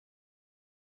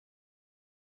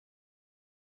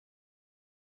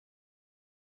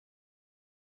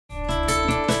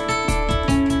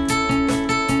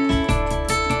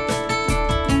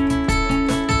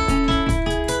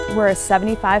We're a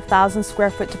 75,000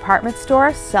 square foot department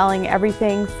store selling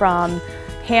everything from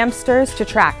hamsters to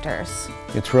tractors.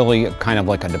 It's really kind of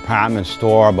like a department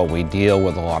store, but we deal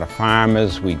with a lot of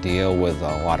farmers, we deal with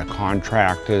a lot of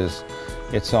contractors.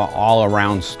 It's an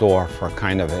all-around store for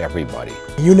kind of everybody.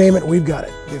 You name it, we've got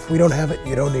it. If we don't have it,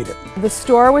 you don't need it. The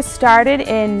store was started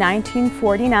in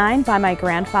 1949 by my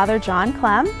grandfather, John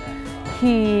Klem.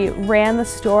 He ran the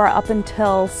store up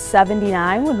until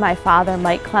 '79 when my father,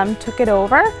 Mike Klem, took it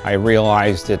over. I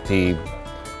realized that the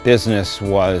business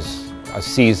was a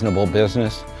seasonable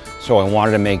business, so I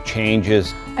wanted to make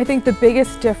changes. I think the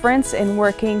biggest difference in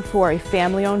working for a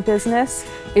family-owned business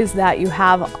is that you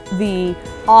have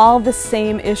all the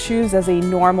same issues as a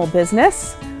normal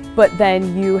business, but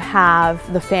then you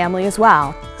have the family as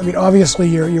well. I mean, obviously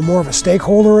you're more of a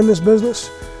stakeholder in this business,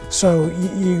 so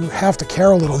you have to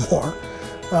care a little more.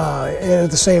 And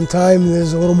at the same time,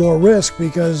 there's a little more risk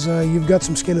because you've got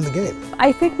some skin in the game.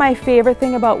 I think my favorite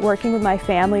thing about working with my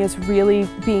family is really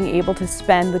being able to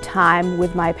spend the time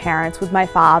with my parents, with my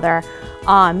father,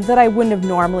 that I wouldn't have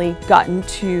normally gotten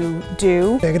to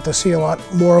do. I get to see a lot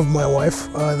more of my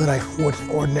wife than I would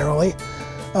ordinarily,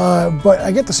 but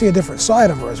I get to see a different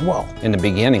side of her as well. In the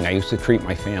beginning, I used to treat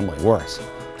my family worse.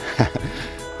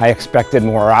 I expected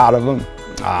more out of them,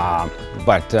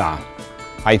 but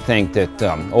I think that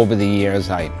over the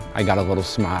years I got a little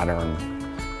smarter,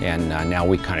 and now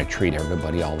we kind of treat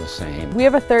everybody all the same. We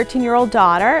have a 13-year-old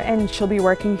daughter, and she'll be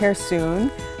working here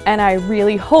soon, and I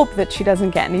really hope that she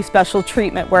doesn't get any special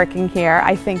treatment working here.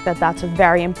 I think that that's a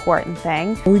very important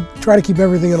thing. We try to keep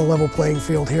everything on a level playing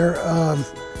field here.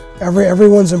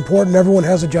 Everyone's important, everyone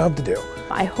has a job to do.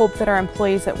 I hope that our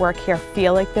employees that work here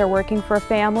feel like they're working for a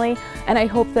family, and I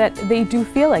hope that they do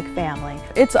feel like family.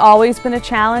 It's always been a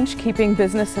challenge keeping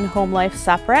business and home life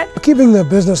separate. Keeping the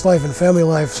business life and family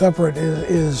life separate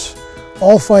is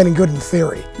all fine and good in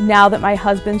theory. Now that my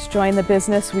husband's joined the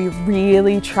business, we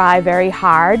really try very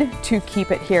hard to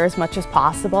keep it here as much as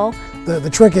possible. The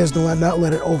trick is to not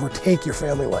let it overtake your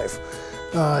family life,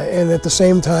 and at the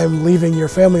same time leaving your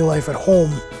family life at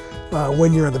home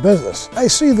when you're in the business. I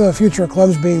see the future of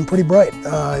Klem's being pretty bright.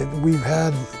 We've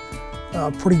had a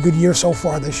pretty good year so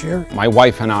far this year. My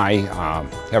wife and I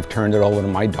have turned it over to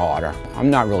my daughter. I'm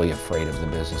not really afraid of the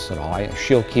business at all.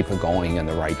 She'll keep it going in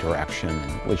the right direction,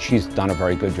 which she's done a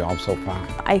very good job so far.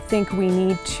 I think we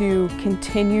need to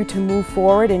continue to move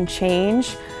forward and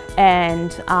change,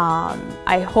 and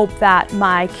I hope that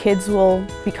my kids will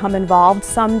become involved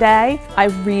someday. I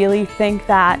really think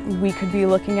that we could be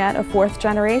looking at a fourth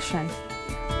generation.